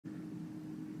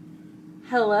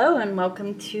Hello and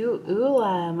welcome to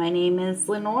Ula. My name is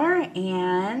Lenore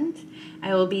and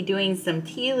I will be doing some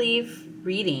tea leaf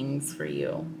readings for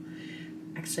you.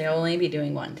 Actually, I'll only be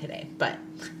doing one today, but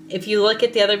if you look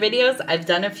at the other videos, I've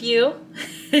done a few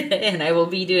and I will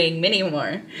be doing many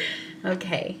more.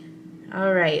 Okay.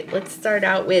 All right, let's start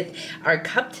out with our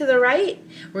cup to the right.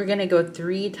 We're going to go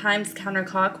 3 times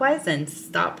counterclockwise and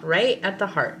stop right at the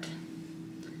heart.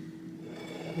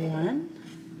 1,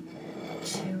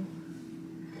 2,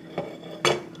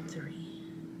 3.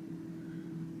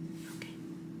 Okay.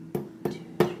 2,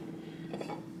 3.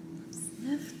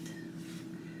 Lift.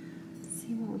 Let's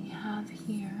see what we have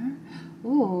here.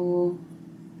 Ooh.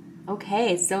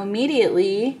 Okay, so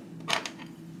immediately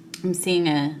I'm seeing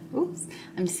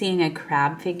a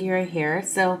crab figure here.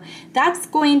 So that's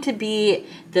going to be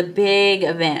the big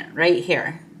event right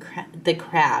here, the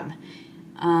crab.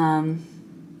 And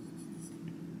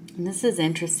this is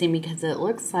interesting because it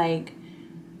looks like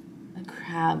a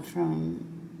crab from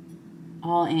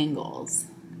all angles.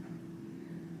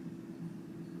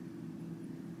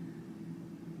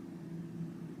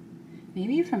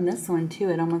 Maybe from this one too,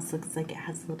 it almost looks like it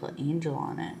has a little angel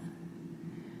on it.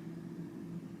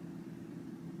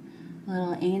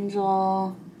 Little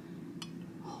angel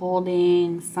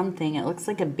holding something. It looks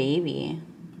like a baby.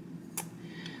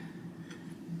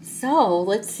 So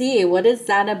let's see, what is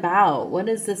that about? What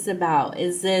is this about?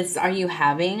 Are you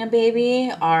having a baby?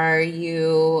 Are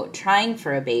you trying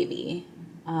for a baby?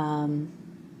 Do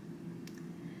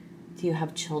you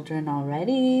have children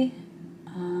already?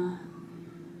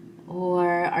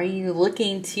 Or are you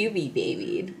looking to be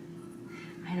babied?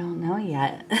 I don't know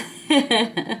yet.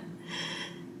 Okay,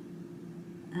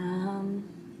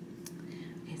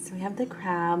 so we have the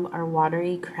crab, our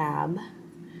watery crab,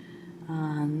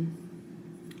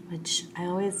 which I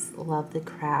always love the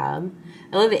crab.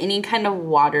 I love any kind of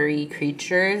watery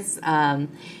creatures.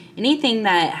 Anything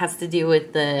that has to do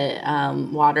with the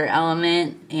water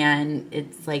element, and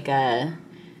it's like a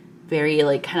very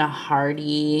like kind of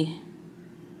hardy,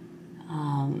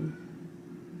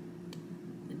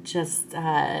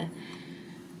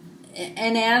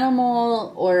 an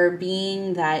animal or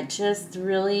being that just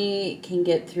really can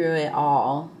get through it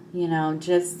all, you know,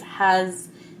 just has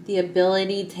the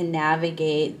ability to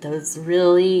navigate those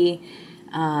really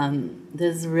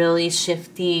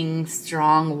shifting,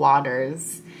 strong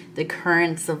waters, the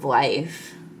currents of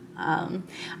life.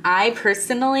 I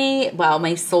personally, well,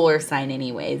 my solar sign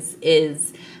anyways,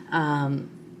 I'm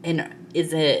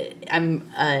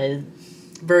a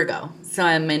Virgo, so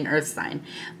I'm an earth sign,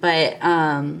 but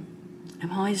I'm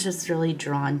always just really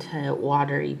drawn to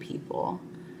watery people.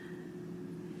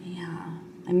 Yeah,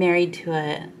 I'm married to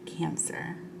a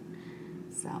Cancer.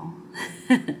 So,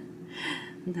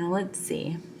 now let's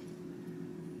see.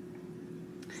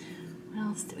 What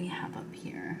else do we have up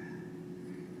here?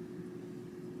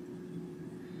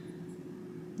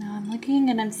 Now I'm looking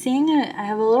and I'm seeing I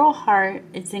have a little heart.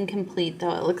 It's incomplete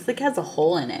though. It looks like it has a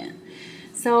hole in it.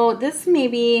 So this may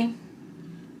be,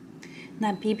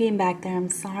 that beeping back there, I'm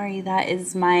sorry, that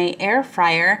is my air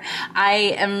fryer.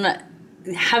 I am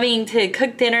having to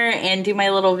cook dinner and do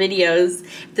my little videos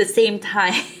at the same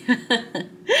time.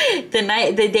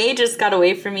 The day just got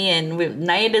away from me and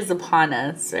night is upon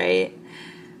us, right?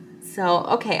 So,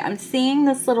 okay, I'm seeing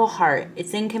this little heart.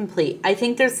 It's incomplete. I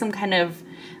think there's some kind of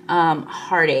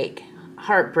heartache,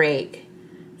 heartbreak.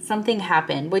 Something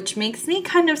happened, which makes me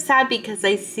kind of sad because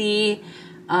I see,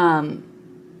 now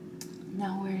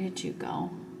where did you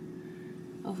go?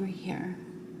 Over here.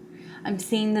 I'm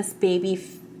seeing this baby,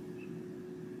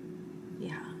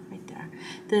 yeah, right there.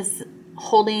 This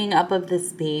holding up of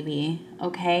this baby,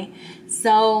 okay?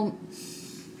 So,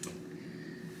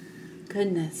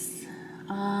 goodness.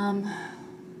 I'm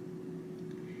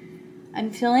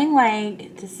feeling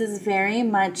like this is very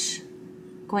much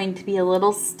going to be a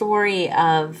little story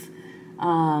of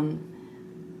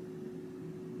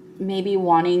maybe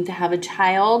wanting to have a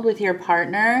child with your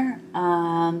partner.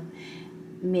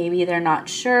 Maybe they're not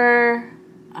sure.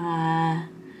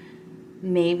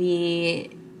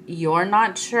 Maybe you're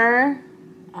not sure.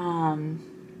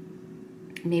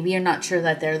 Maybe you're not sure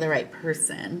that they're the right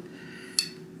person.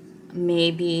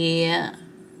 Maybe,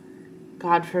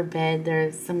 God forbid,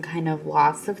 there's some kind of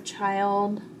loss of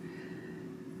child.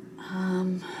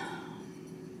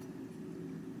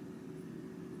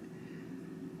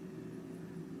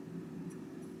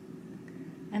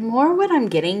 And more what I'm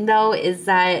getting, though, is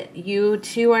that you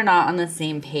two are not on the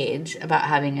same page about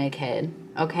having a kid,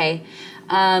 okay?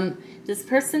 This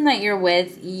person that you're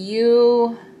with,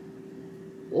 you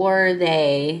or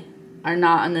they are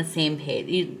not on the same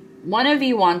page. one of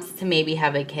you wants to maybe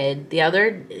have a kid. The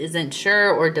other isn't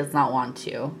sure or does not want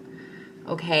to.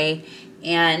 Okay?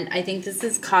 And I think this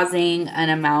is causing an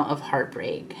amount of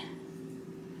heartbreak.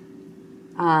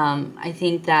 I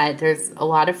think that there's a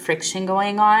lot of friction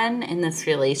going on in this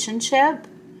relationship.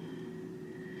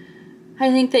 I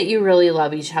think that you really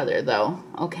love each other, though.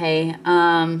 Okay?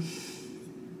 Now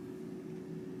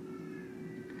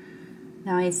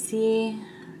I see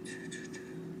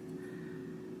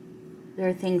there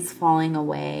are things falling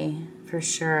away for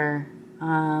sure.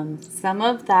 Some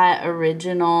of that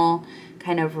original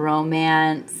kind of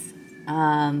romance,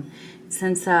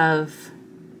 sense of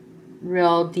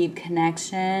real deep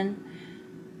connection.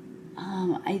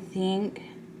 I think,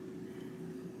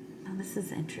 oh, this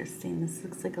is interesting. This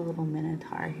looks like a little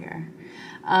minotaur here.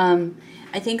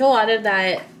 I think a lot of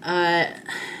that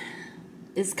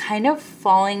is kind of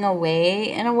falling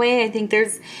away in a way. I think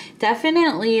there's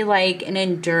definitely like an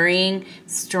enduring,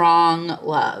 strong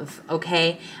love,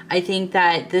 okay? I think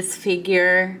that this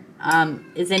figure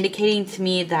is indicating to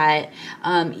me that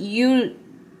you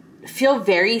feel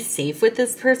very safe with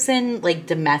this person, like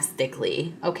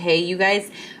domestically, okay? You guys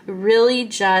really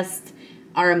just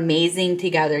are amazing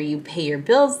together. You pay your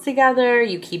bills together.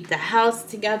 You keep the house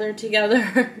together.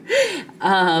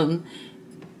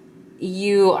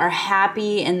 You are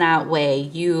happy in that way.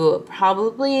 You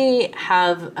probably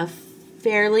have a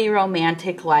fairly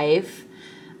romantic life,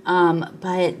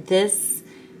 but this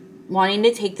wanting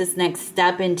to take this next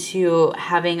step into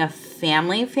having a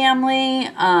family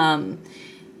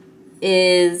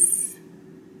is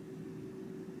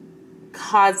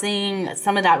causing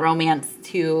some of that romance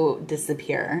to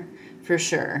disappear for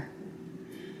sure.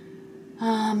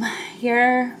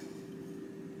 Here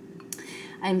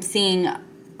I'm seeing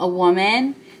a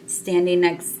woman standing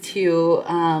next to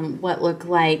what look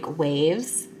like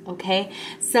waves, okay?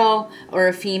 So, or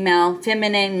a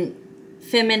feminine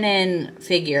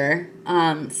figure.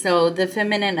 So the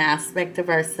feminine aspect of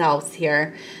ourselves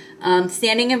here.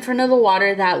 Standing in front of the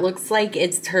water that looks like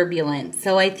it's turbulent.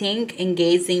 So I think, and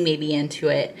gazing maybe into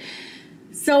it.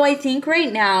 So I think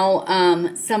right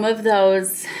now, some of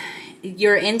those,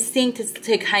 your instinct is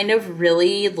to kind of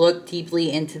really look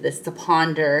deeply into this, to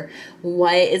ponder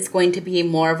what is going to be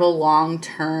more of a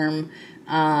long-term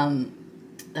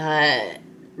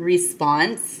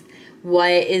response.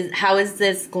 How is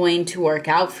this going to work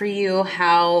out for you?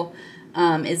 How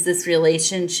is this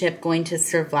relationship going to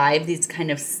survive these kind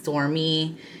of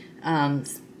stormy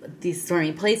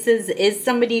places? Is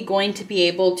somebody going to be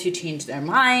able to change their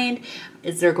mind?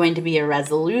 Is there going to be a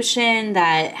resolution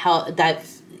that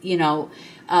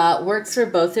works for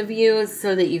both of you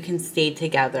so that you can stay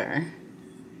together?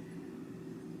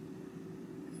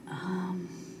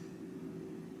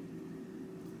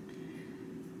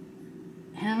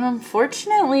 And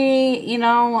unfortunately,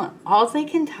 all I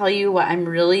can tell you, what I'm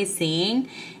really seeing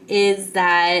is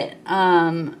that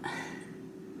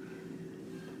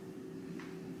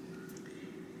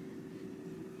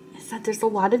there's a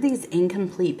lot of these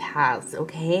incomplete paths,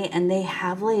 okay? And they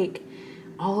have like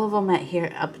all of them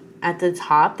up at the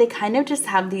top. They kind of just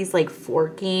have these like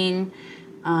forking,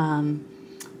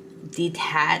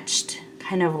 detached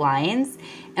kind of lines.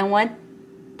 And what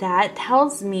that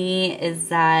tells me is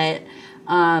that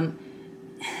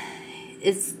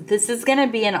this is going to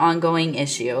be an ongoing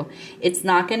issue. It's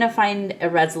not going to find a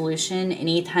resolution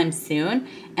anytime soon.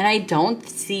 And I don't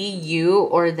see you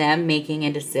or them making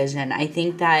a decision. I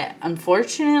think that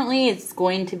unfortunately it's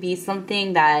going to be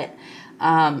something that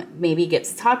maybe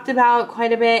gets talked about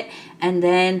quite a bit, and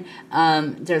then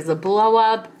there's a blow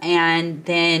up, and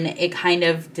then it kind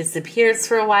of disappears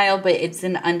for a while, but it's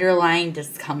an underlying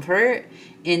discomfort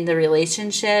in the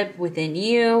relationship, within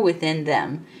you, within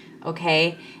them,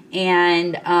 okay?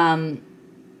 And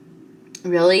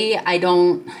really, I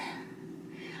don't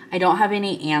have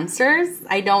any answers.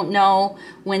 I don't know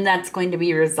when that's going to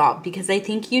be resolved, because I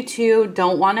think you two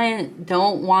don't want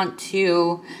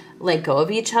to let go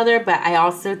of each other, but I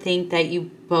also think that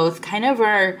you both kind of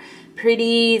are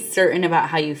pretty certain about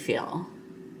how you feel.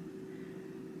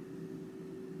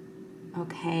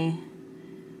 Okay.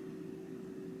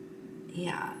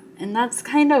 Yeah, and that's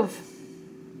kind of,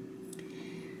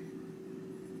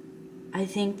 I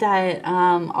think that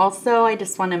also I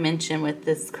just want to mention with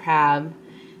this crab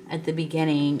at the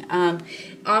beginning,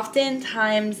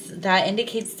 oftentimes that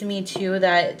indicates to me too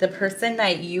that the person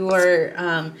that you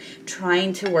are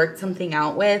trying to work something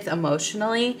out with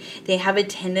emotionally, they have a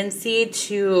tendency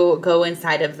to go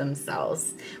inside of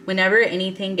themselves. Whenever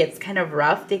anything gets kind of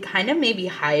rough, they kind of maybe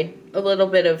hide a little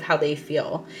bit of how they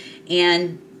feel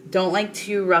and don't like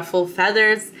to ruffle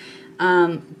feathers,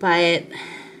 but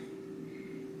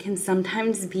can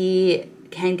sometimes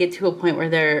can get to a point where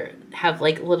they have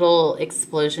like little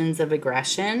explosions of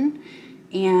aggression,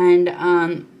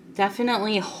 and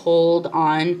definitely hold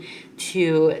on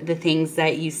to the things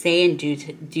that you say and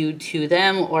do to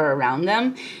them or around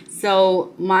them.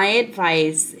 So my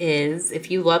advice is,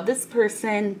 if you love this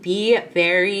person, be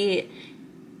very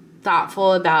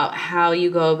thoughtful about how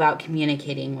you go about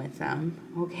communicating with them,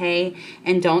 okay?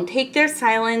 And don't take their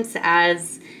silence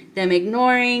as them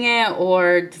ignoring it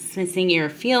or dismissing your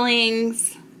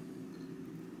feelings.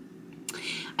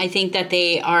 I think that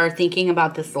they are thinking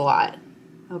about this a lot,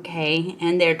 okay?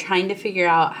 And they're trying to figure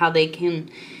out how they can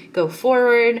go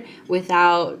forward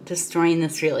without destroying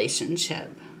this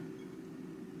relationship.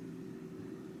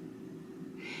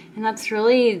 And that's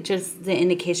really just the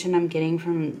indication I'm getting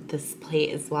from this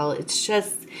plate as well. It's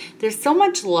just, there's so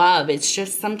much love. It's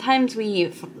just sometimes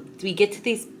we get to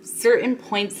these certain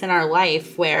points in our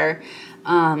life where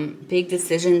big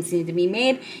decisions need to be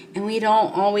made and we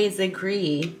don't always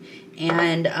agree.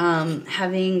 And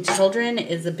having children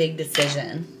is a big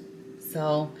decision.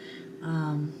 So,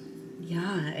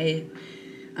 yeah,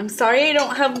 I'm sorry I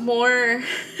don't have more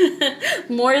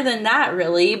than that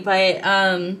really, but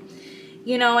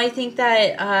you know, I think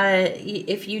that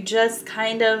if you just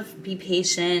kind of be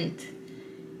patient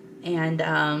and,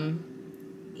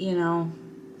 you know,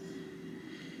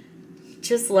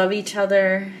 just love each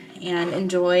other and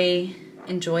enjoy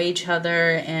each other,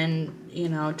 and, you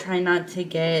know, try not to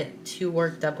get too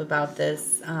worked up about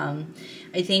this.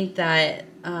 I think that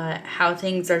how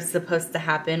things are supposed to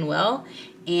happen will,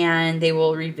 and they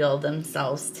will reveal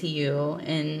themselves to you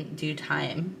in due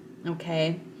time,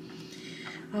 okay?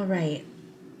 All right.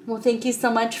 Well, thank you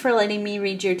so much for letting me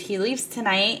read your tea leaves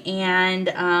tonight, and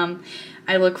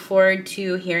I look forward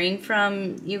to hearing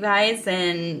from you guys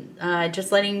and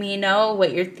just letting me know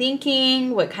what you're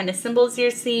thinking, what kind of symbols you're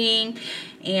seeing,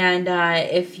 and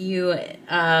if you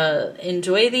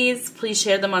enjoy these, please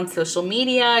share them on social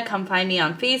media. Come find me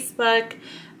on Facebook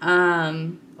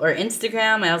or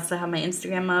Instagram. I also have my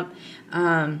Instagram up.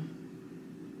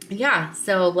 Yeah,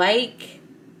 so like,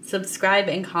 subscribe,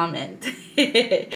 and comment.